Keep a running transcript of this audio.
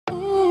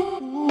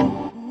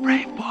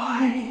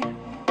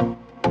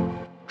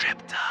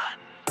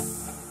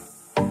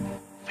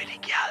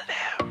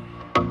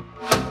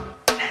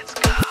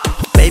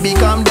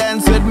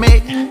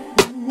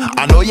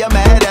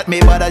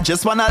but I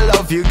just wanna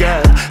love you,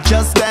 girl.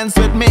 Just dance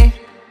with me.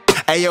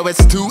 Hey yo,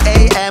 it's 2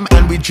 a.m.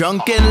 and we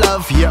drunk in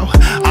love, yo.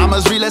 I'm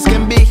as real as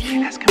can be.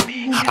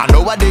 I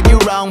know I did you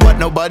wrong, but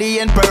nobody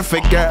ain't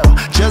perfect, girl.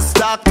 Just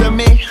talk to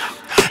me.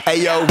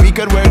 Hey yo, we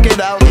could work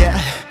it out,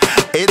 yeah.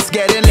 It's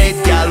getting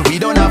late, girl, we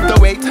don't have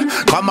to wait.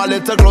 Come a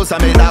little closer,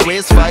 make that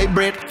waist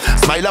vibrate.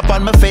 Smile up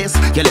on my face,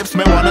 your lips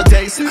me wanna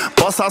taste.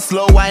 Bust a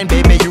slow wine,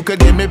 baby, you could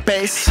give me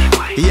pace.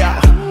 Yeah,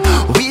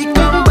 we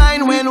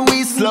combine when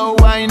we slow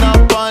wine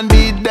up on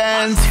the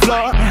dance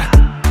floor.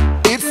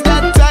 It's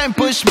that time,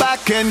 push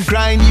back and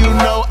grind, you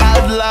know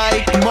I'd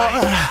like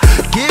more.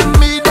 Give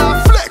me the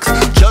flex,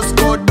 just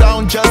go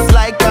down just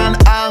like an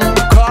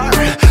anchor.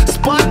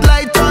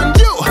 Spotlight on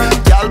you,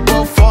 y'all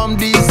perform,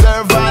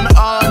 deserve an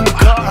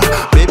encore.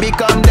 Baby,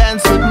 come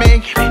dance with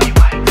me.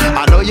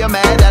 I know you're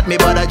mad at me,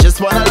 but I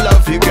just wanna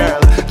love you, girl.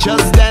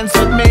 Just dance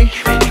with me.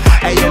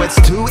 Hey yo, it's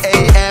 2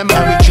 a.m.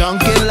 and we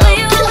drunk in love.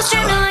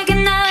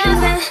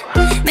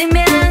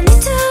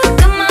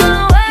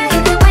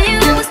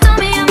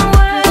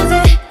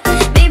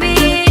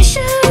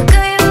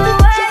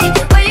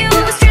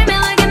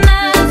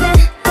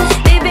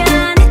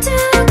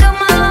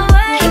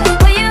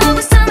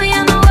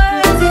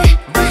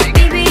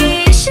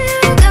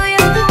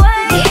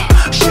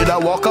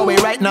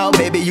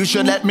 You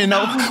should let me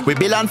know. We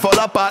be and fall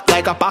apart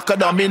like a pack of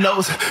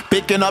dominoes.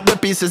 Picking up the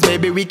pieces,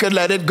 baby, we could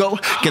let it go.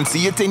 Can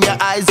see it in your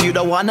eyes, you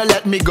don't wanna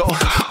let me go.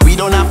 We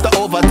don't have to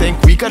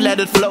overthink, we could let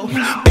it flow.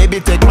 Baby,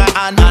 take my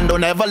hand and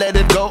don't ever let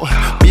it go.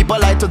 People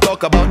like to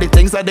talk about the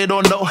things that they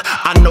don't know.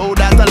 I know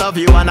that I love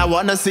you and I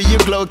wanna see you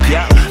glow,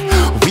 yeah.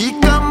 We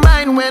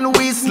combine when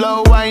we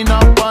slow wine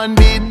up on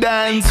the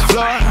dance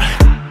floor.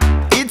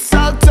 It's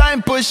our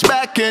time, push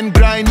back and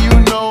grind, you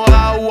know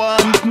I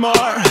want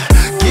more.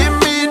 Give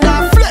me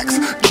the flex,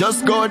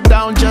 just go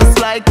down just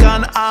like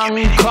an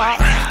anchor.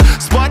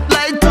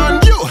 Spotlight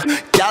on you,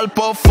 y'all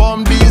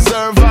perform,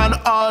 deserve an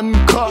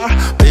encore.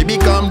 Baby,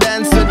 come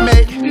dance with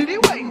me.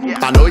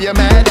 I know you're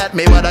mad at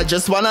me, but I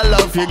just wanna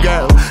love you,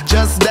 girl.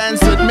 Just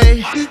dance with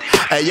me.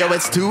 Hey yo,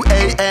 it's 2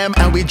 a.m.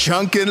 and we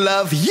drunk in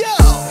love,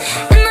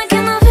 yo.